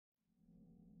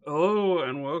Hello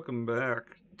and welcome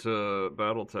back to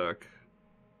Battletech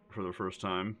for the first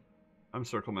time. I'm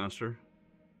Circle Master.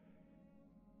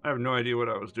 I have no idea what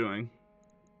I was doing.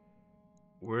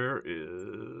 Where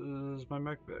is my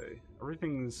mech bay?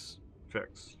 Everything's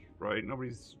fixed, right?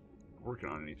 Nobody's working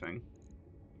on anything.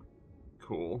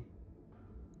 Cool.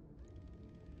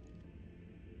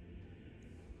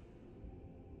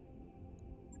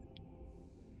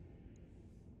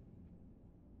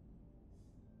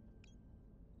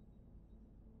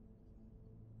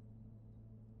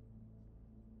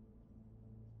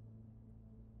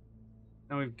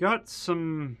 Now we've got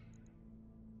some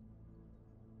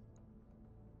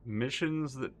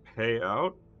missions that pay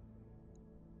out.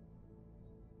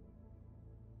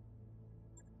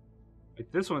 Like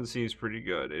this one seems pretty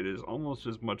good. It is almost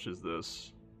as much as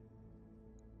this.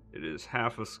 It is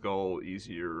half a skull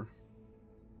easier.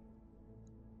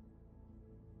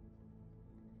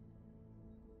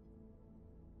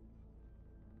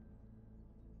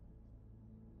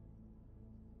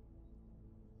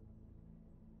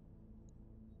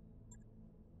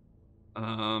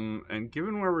 And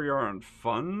given where we are on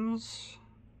funds,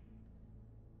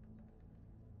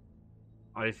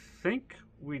 I think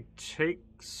we take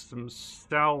some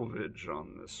salvage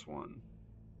on this one.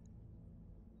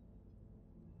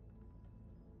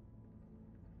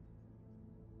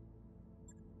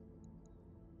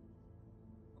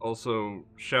 Also,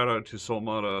 shout out to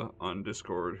Solmata on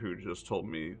Discord who just told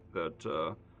me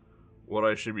that what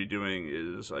I should be doing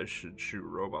is I should shoot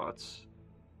robots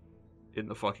in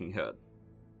the fucking head.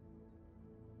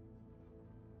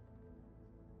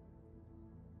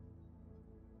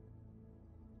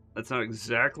 That's not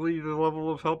exactly the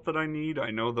level of help that I need. I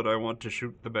know that I want to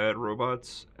shoot the bad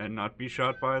robots and not be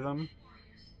shot by them.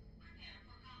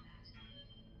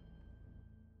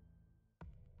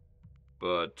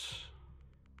 But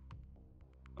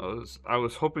I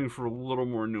was hoping for a little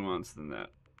more nuance than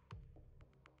that.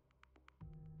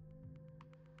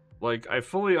 Like, I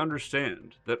fully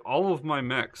understand that all of my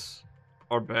mechs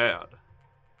are bad.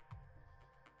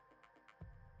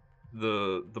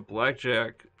 The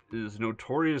Blackjack is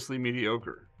notoriously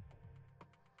mediocre.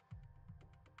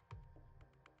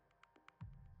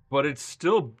 But it's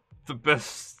still the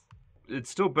best. It's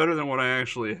still better than what I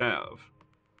actually have.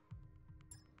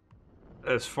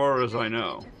 As far as I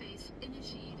know.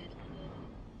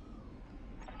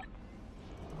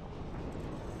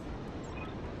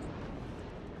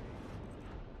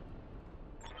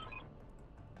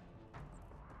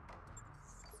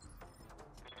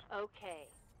 Okay,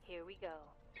 here we go.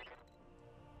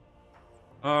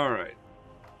 Alright.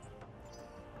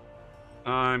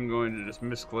 I'm going to just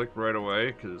misclick right away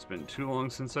because it's been too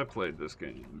long since I played this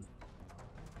game.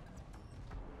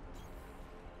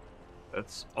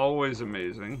 That's always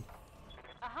amazing.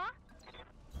 Uh-huh.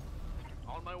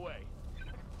 On my way.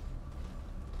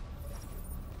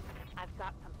 I've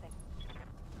got something.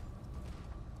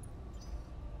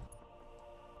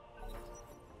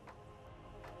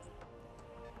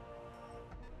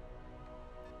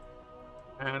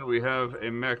 And we have a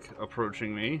mech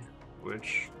approaching me,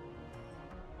 which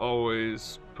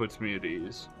always puts me at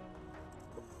ease.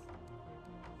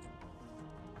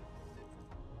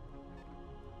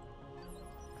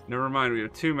 Never mind, we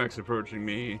have two mechs approaching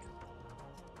me.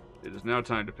 It is now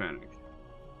time to panic.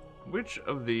 Which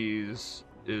of these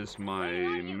is my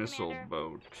missile Commander.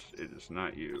 boat? It is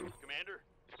not you. Commander?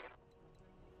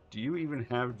 Do you even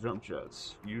have jump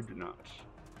jets? You do not.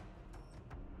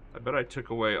 I bet I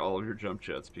took away all of your jump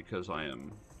jets because I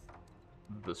am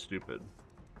the stupid.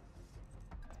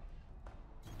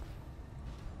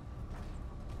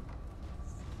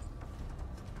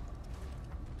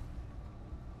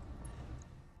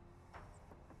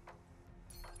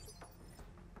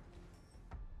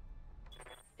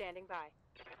 Standing by.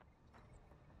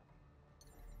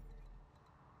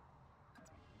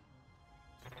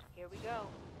 Here we go.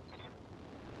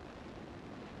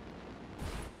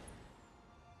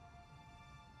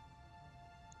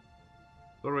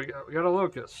 What do we got? We got a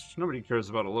locust. Nobody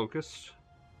cares about a locust.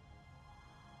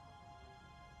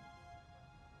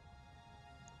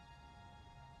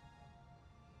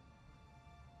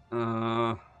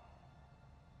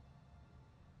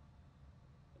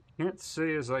 Can't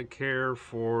say as I care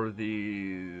for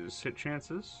these hit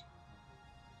chances.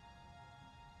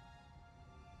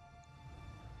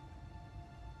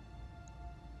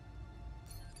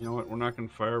 You know what? We're not going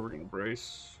to fire. We're going to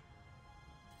brace.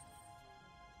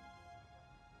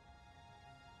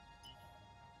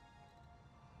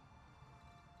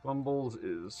 Fumbles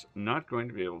is not going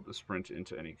to be able to sprint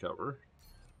into any cover.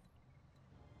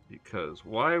 Because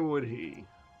why would he?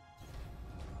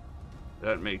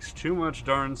 That makes too much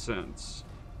darn sense.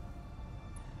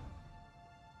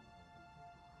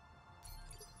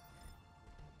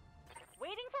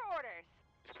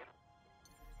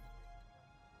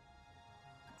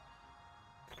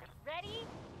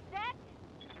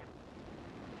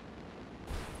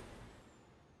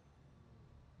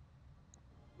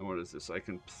 is this? I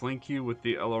can flank you with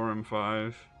the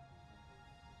LRM-5.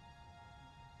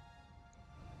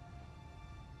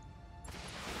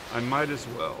 I might as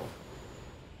well.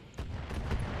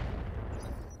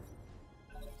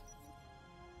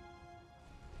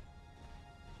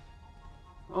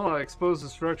 Well, I exposed the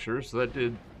structure, so that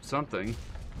did something.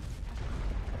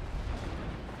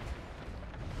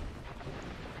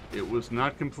 It was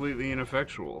not completely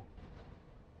ineffectual.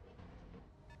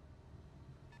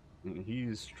 And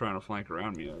he's trying to flank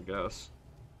around me, I guess.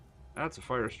 That's a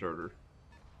fire starter.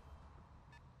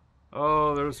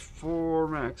 Oh, there's 4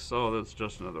 mechs. Oh, that's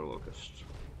just another locust.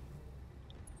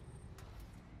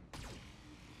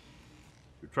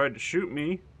 He tried to shoot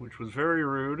me, which was very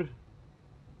rude.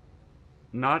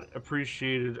 Not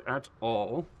appreciated at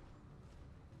all.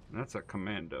 That's a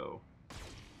commando.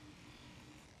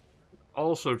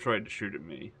 Also tried to shoot at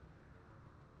me.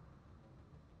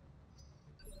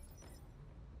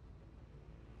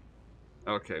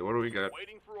 Okay, what do we got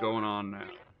going on now?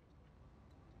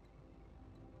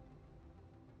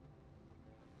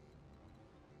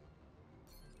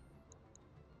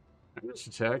 Can I just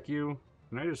attack you?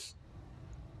 Can I just...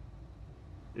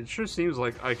 It sure seems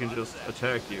like I can just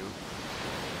attack you.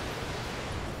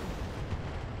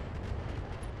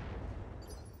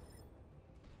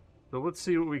 So let's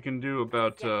see what we can do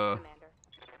about, Yes,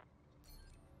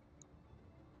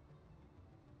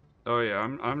 Oh yeah,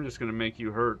 I'm just gonna make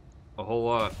you hurt a whole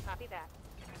lot. Copy that.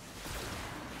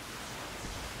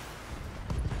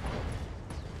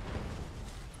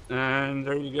 And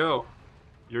there you go.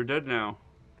 You're dead now.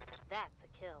 That's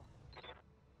a kill.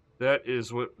 That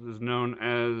is what is known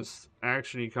as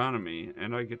action economy,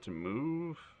 and I get to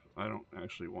move? I don't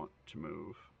actually want to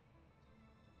move.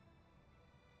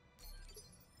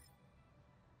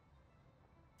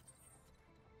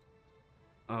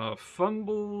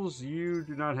 Fumbles, you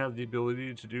do not have the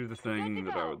ability to do the thing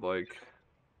that I would like.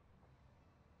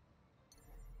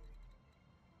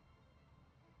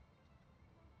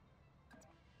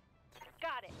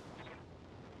 Got it.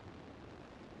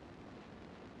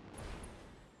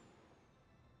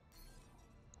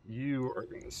 You are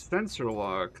going to sensor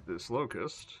lock this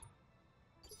locust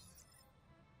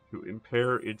to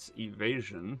impair its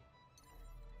evasion.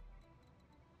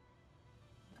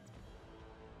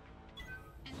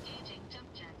 Engaging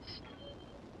jump jets.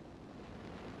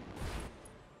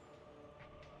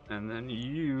 And then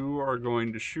you are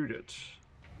going to shoot it.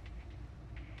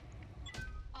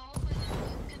 All pursuits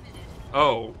committed.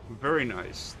 Oh, very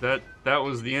nice. That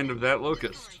was the end of that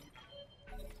locust.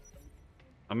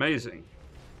 Amazing.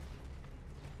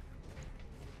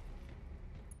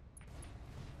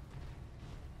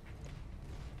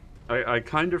 I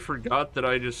kind of forgot that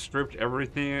I just stripped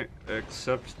everything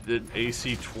except the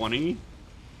AC-20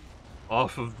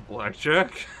 off of the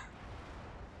blackjack.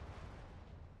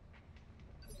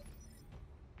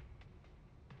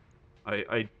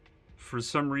 I for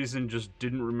some reason just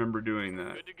didn't remember doing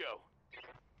that. Good to go.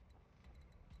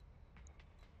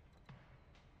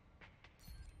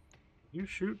 You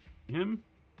shoot him?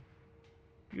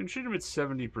 You can shoot him at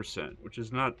 70%, which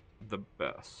is not the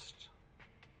best.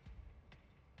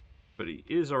 But he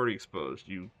is already exposed.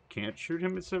 You can't shoot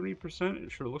him at 70%?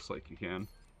 It sure looks like you can.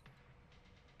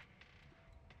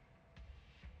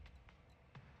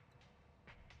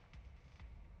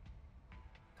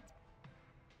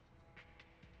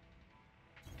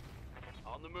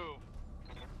 On the move.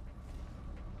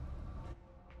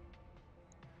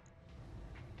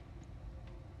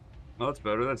 Well, that's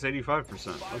better. That's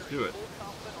 85%. Let's do it. Full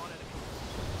complement on enemy.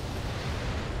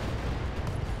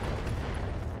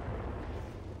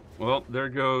 Well, there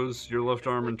goes your left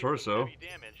arm and torso. Heavy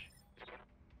damage.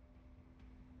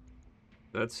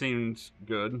 That seems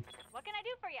good. What can I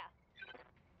do for you?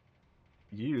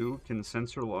 You can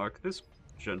sensor lock this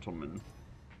gentleman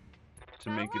to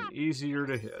make it easier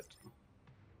to hit.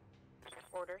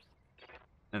 Orders.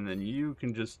 And then you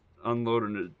can just unload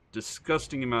a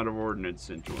disgusting amount of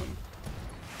ordnance into him.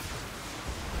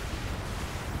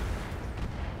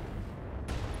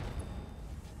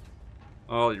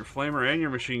 Oh, your flamer and your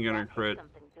machine gunner crit,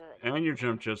 Something good. and your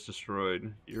jump jet's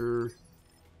destroyed. You're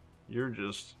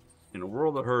just in a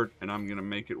world of hurt, and I'm gonna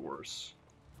make it worse.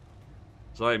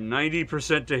 So I have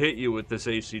 90% to hit you with this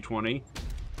AC-20.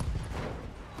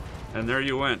 And there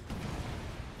you went.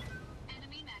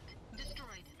 Enemy mech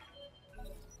destroyed.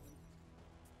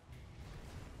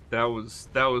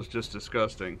 That was just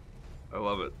disgusting. I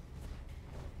love it.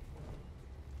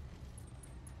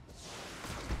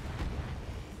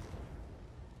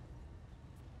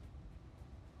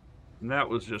 And that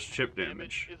was just chip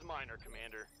damage. Damage is minor,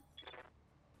 Commander.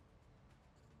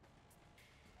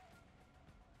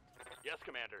 Yes,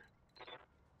 Commander.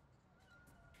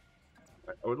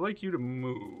 I would like you to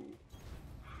move.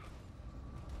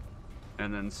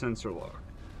 And then sensor lock.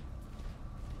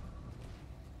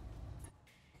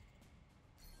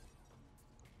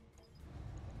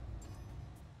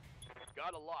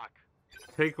 Got a lock.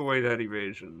 Take away that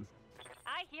evasion.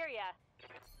 I hear ya.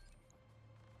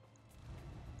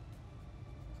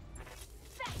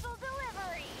 Vessel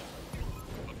delivery!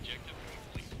 Objective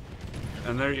complete.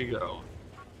 And there you go.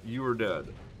 You were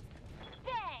dead.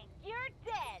 Dang, you're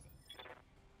dead!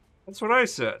 That's what I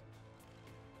said.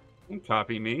 Don't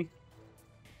copy me.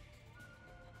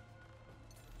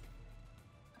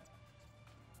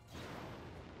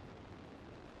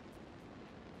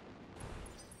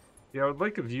 Yeah, I would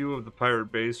like a view of the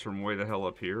pirate base from way the hell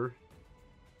up here.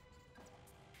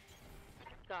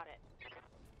 Got it.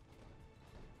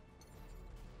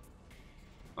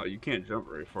 Oh, you can't jump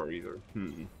very far either.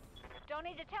 Don't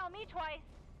need to tell me twice.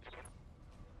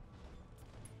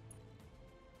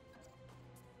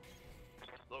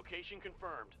 Location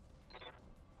confirmed.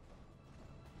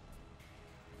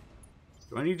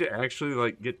 Do I need to actually,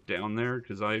 like, get down there?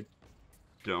 Because I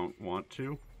don't want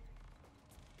to.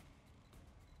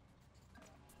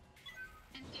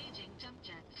 Engaging jump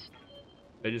jets.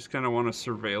 I just kind of want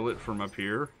to surveil it from up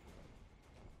here.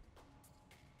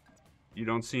 You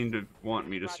don't seem to want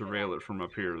me to surveil it from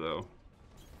up here, though.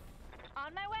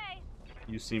 On my way.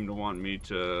 You seem to want me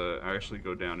to actually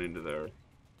go down into there.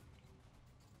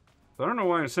 So I don't know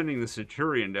why I'm sending the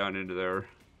Centurion down into there.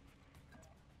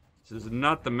 This is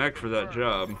not the mech for that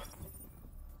job.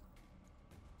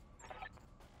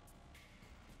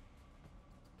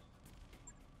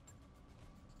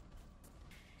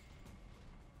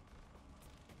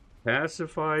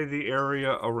 Pacify the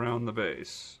area around the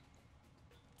base.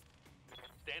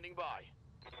 Standing by.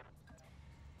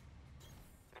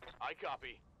 I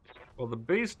copy. Well, the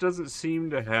base doesn't seem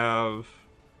to have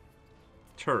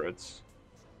turrets.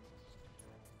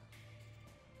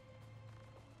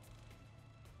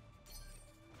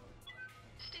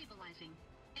 Stabilizing.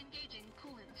 Engaging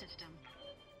coolant system.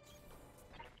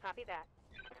 Copy that.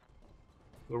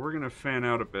 So we're going to fan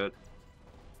out a bit.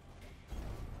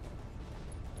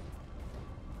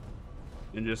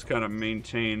 And just kind of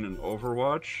maintain an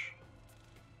overwatch.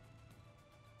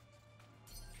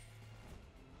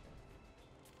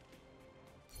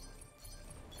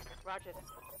 Roger that.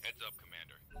 Heads up,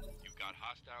 Commander. You've got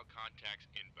hostile contacts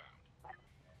inbound.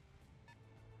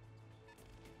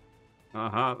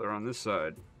 Aha, they're on this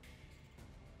side.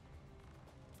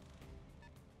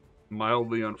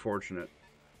 Mildly unfortunate.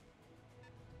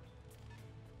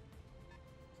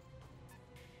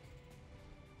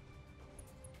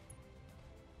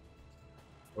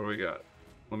 What do we got?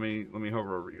 Let me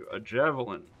hover over you. A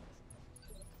javelin.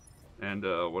 And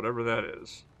whatever that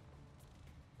is.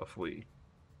 A flea.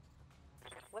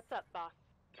 What's up, boss?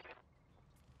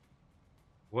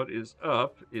 What is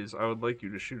up is I would like you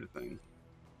to shoot a thing.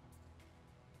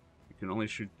 You can only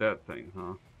shoot that thing,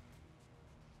 huh?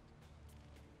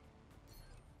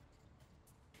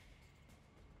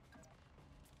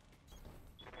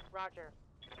 Roger.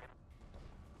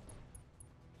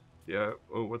 Yeah,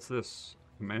 oh, what's this?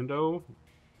 Commando?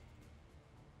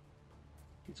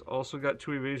 He's also got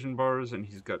 2 evasion bars and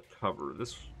he's got cover.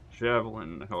 This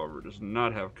javelin, however, does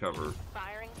not have cover.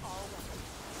 Firing all weapons.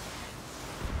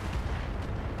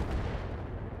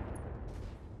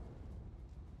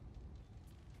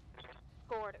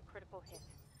 Scored a critical hit.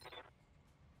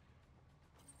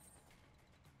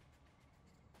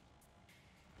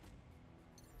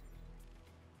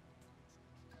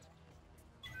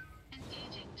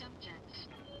 Engaging jump jets.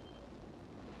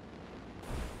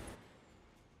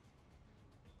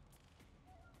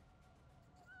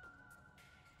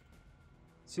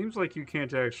 Seems like you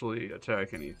can't actually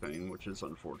attack anything, which is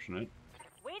unfortunate.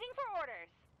 Waiting for orders.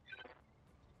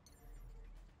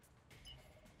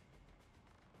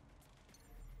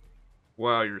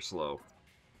 Wow, you're slow.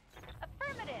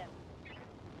 Affirmative.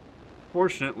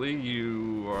 Fortunately,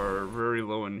 you are very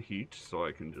low in heat, so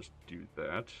I can just do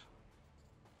that.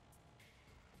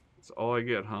 That's all I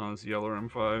get, huh? Is yellow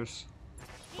M5s?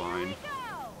 Fine. Here we go.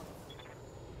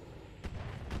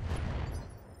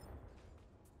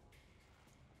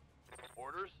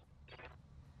 Orders.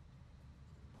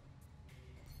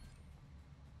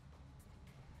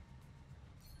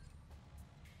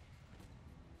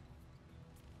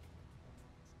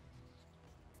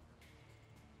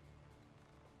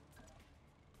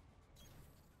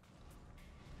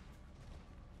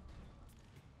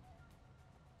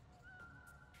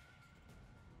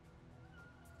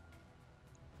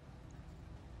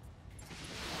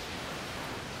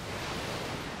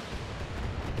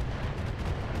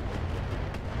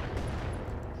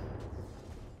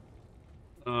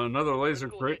 Another laser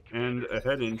crit and a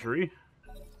head injury.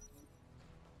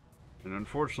 And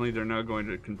unfortunately, they're now going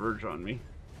to converge on me.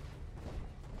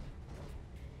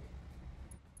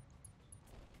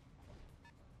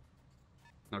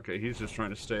 Okay, he's just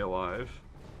trying to stay alive.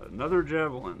 Another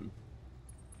javelin.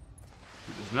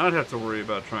 He does not have to worry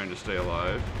about trying to stay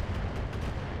alive.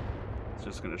 It's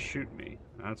just going to shoot me.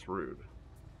 That's rude.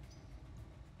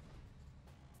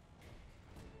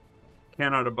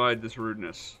 Cannot abide this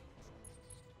rudeness.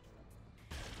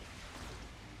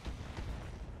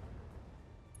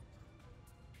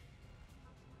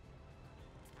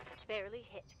 Barely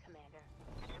hit, Commander.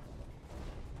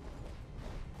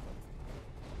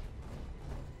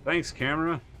 Thanks,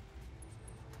 camera.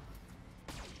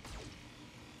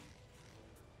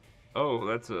 Oh,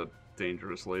 that's a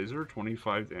dangerous laser.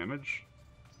 25 damage.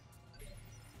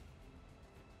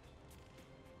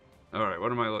 Alright,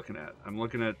 what am I looking at? I'm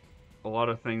looking at a lot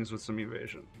of things with some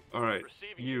evasion. Alright,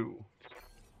 you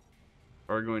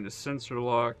are going to sensor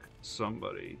lock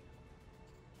somebody.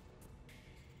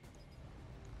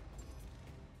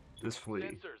 This flea.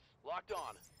 Sensors locked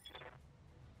on.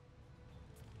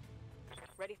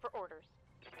 Ready for orders.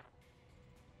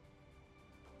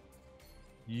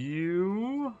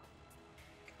 You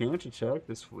can't attack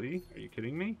this flea? Are you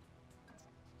kidding me?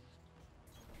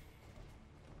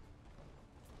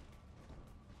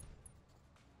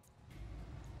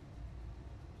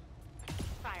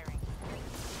 Firing.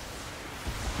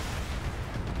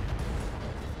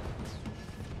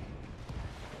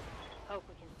 Hope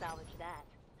we can salvage that.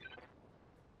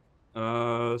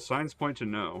 Signs point to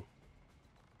no.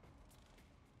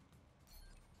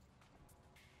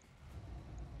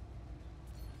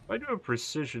 If I do a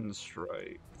precision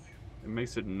strike, it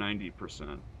makes it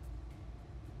 90%.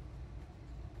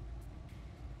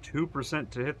 2%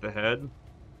 to hit the head?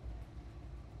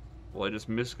 Will I just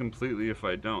miss completely if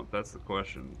I don't? That's the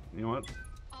question. You know what?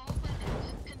 All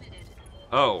weapons committed.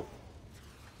 Oh,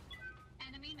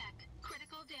 Enemy mech.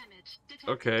 Critical damage detected.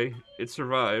 okay. It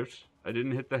survived. I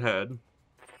didn't hit the head.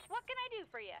 What can I do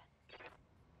for you?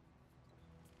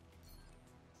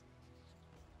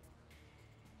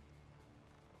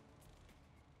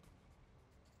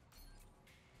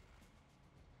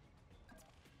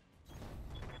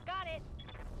 Got it.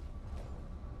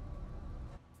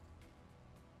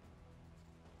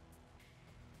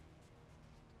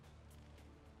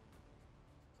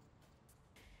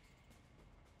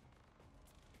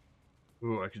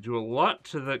 Ooh, I could do a lot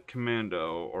to that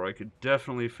commando, or I could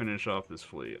definitely finish off this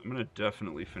flea. I'm gonna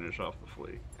definitely finish off the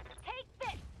flea. Take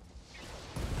this.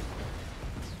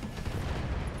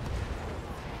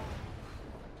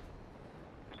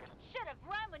 Should have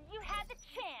run when you had the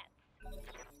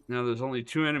chance. Now there's only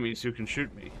 2 enemies who can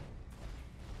shoot me.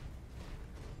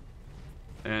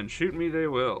 And shoot me they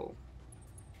will.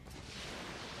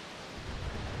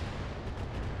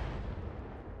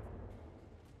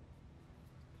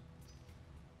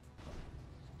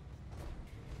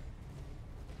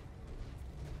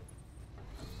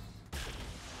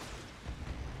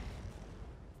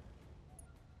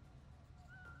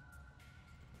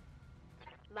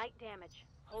 Light damage.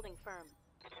 Holding firm.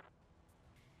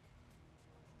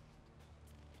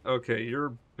 Okay,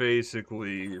 you're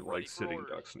basically like Ready for sitting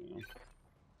orders. ducks now.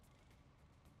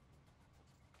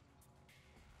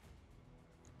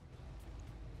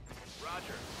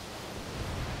 Roger.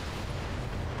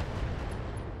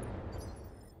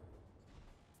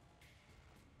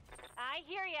 I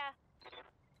hear ya.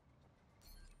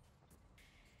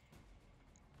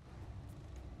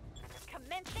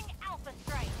 Commencing Alpha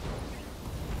Strike.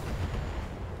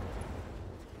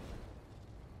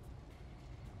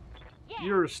 Yeah,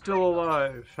 You're still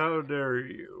alive. How dare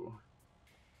you?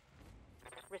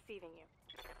 receiving you.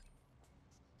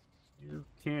 You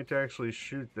can't actually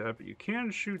shoot that, but you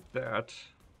can shoot that.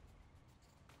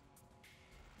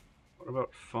 What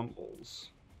about fumbles?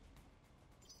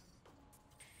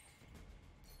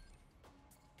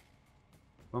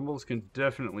 Fumbles can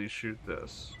definitely shoot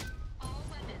this. All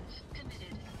weapons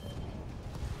committed.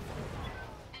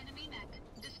 Enemy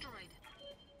mech destroyed.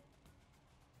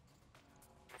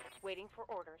 Waiting for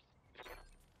orders.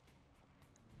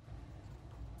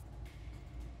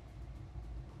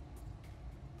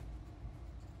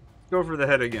 Go for the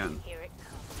head again. Here it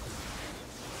comes.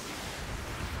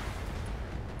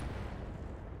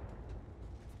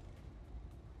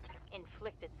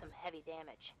 Inflicted some heavy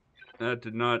damage. That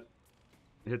did not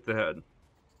hit the head.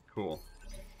 Cool.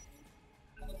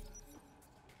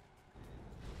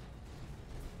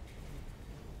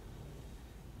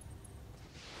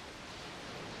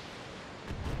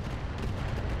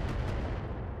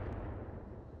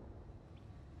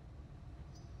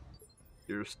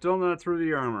 You're still not through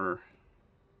the armor.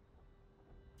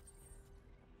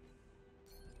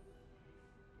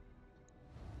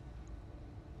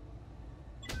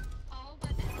 All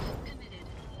weapons committed.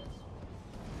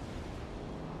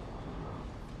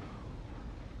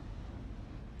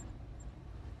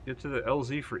 Get to the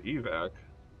LZ for evac.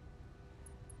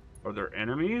 Are there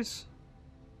enemies?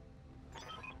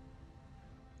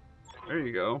 There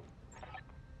you go.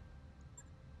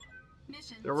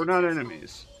 Mission There were not successful.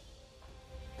 enemies.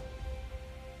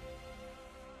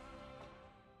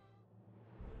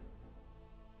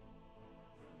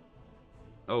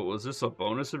 Oh, was this a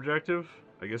bonus objective?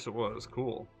 I guess it was.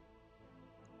 Cool.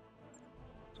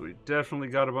 So we definitely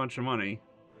got a bunch of money.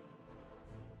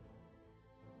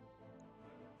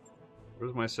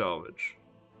 Where's my salvage?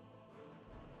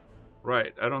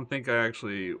 Right, I don't think I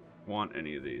actually want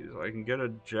any of these. I can get a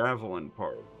javelin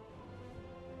part.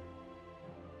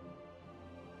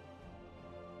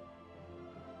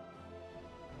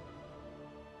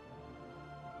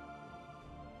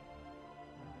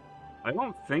 I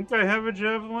don't think I have a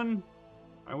javelin.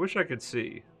 I wish I could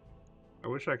see. I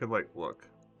wish I could, like, look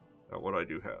at what I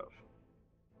do have.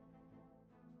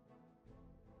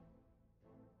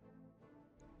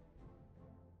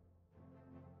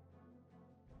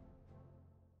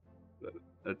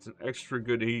 That's an extra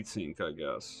good heatsink, I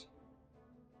guess.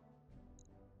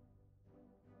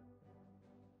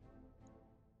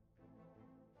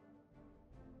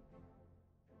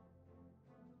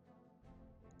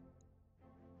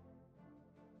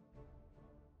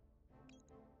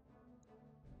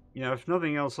 Yeah, if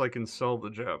nothing else, I can sell the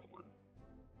javelin.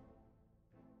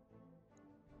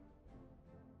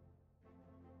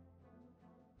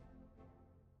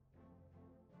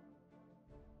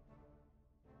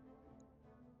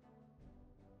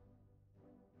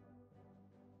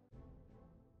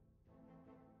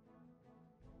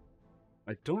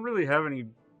 I don't really have any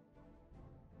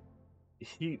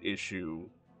heat issue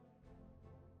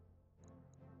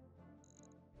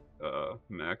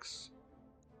mechs.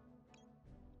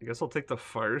 I guess I'll take the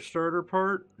fire starter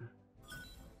part.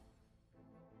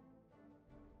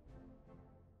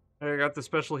 Hey, I got the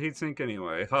special heatsink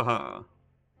anyway. Haha.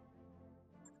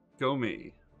 Go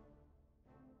me.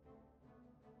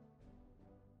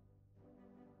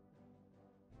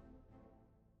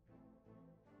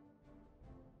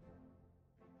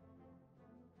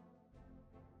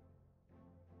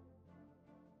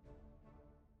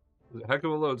 It was a heck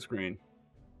of a load screen.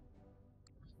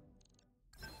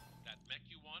 That mech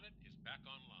you wanted is back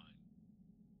online.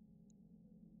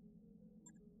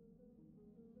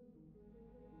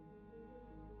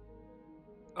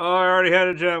 Oh, I already had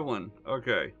a javelin.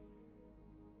 Okay.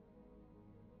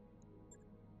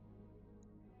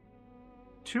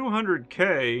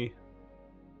 200K.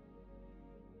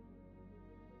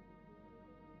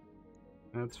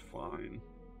 That's fine.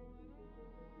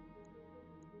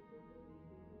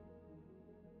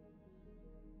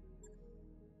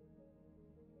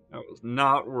 That was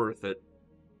not worth it.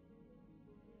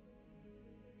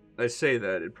 I say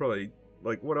that, it probably...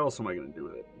 Like, what else am I going to do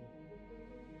with it?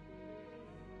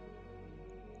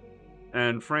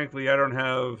 And frankly, I don't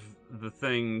have the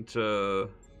thing to...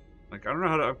 Like, I don't know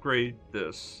how to upgrade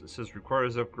this. It says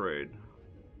requires upgrade.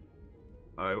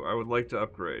 I would like to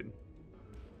upgrade.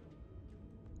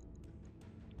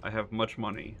 I have much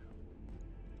money.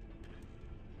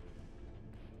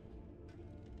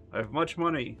 I have much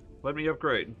money. Let me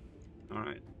upgrade.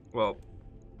 Alright. Well,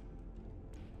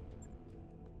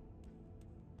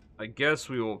 I guess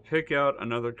we will pick out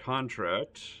another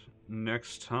contract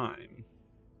next time.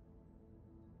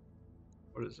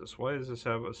 What is this? Why does this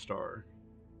have a star?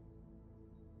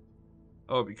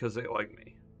 Oh, because they like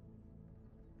me.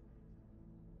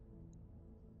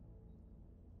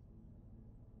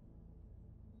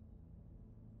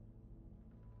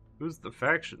 Who's the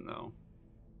faction, though?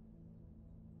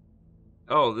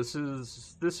 Oh, this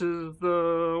is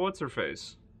the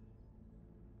what's-her-face.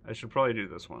 I should probably do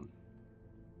this one.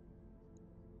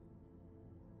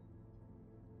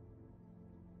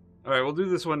 Alright, we'll do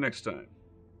this one next time.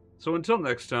 So until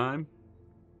next time,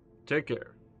 take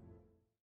care.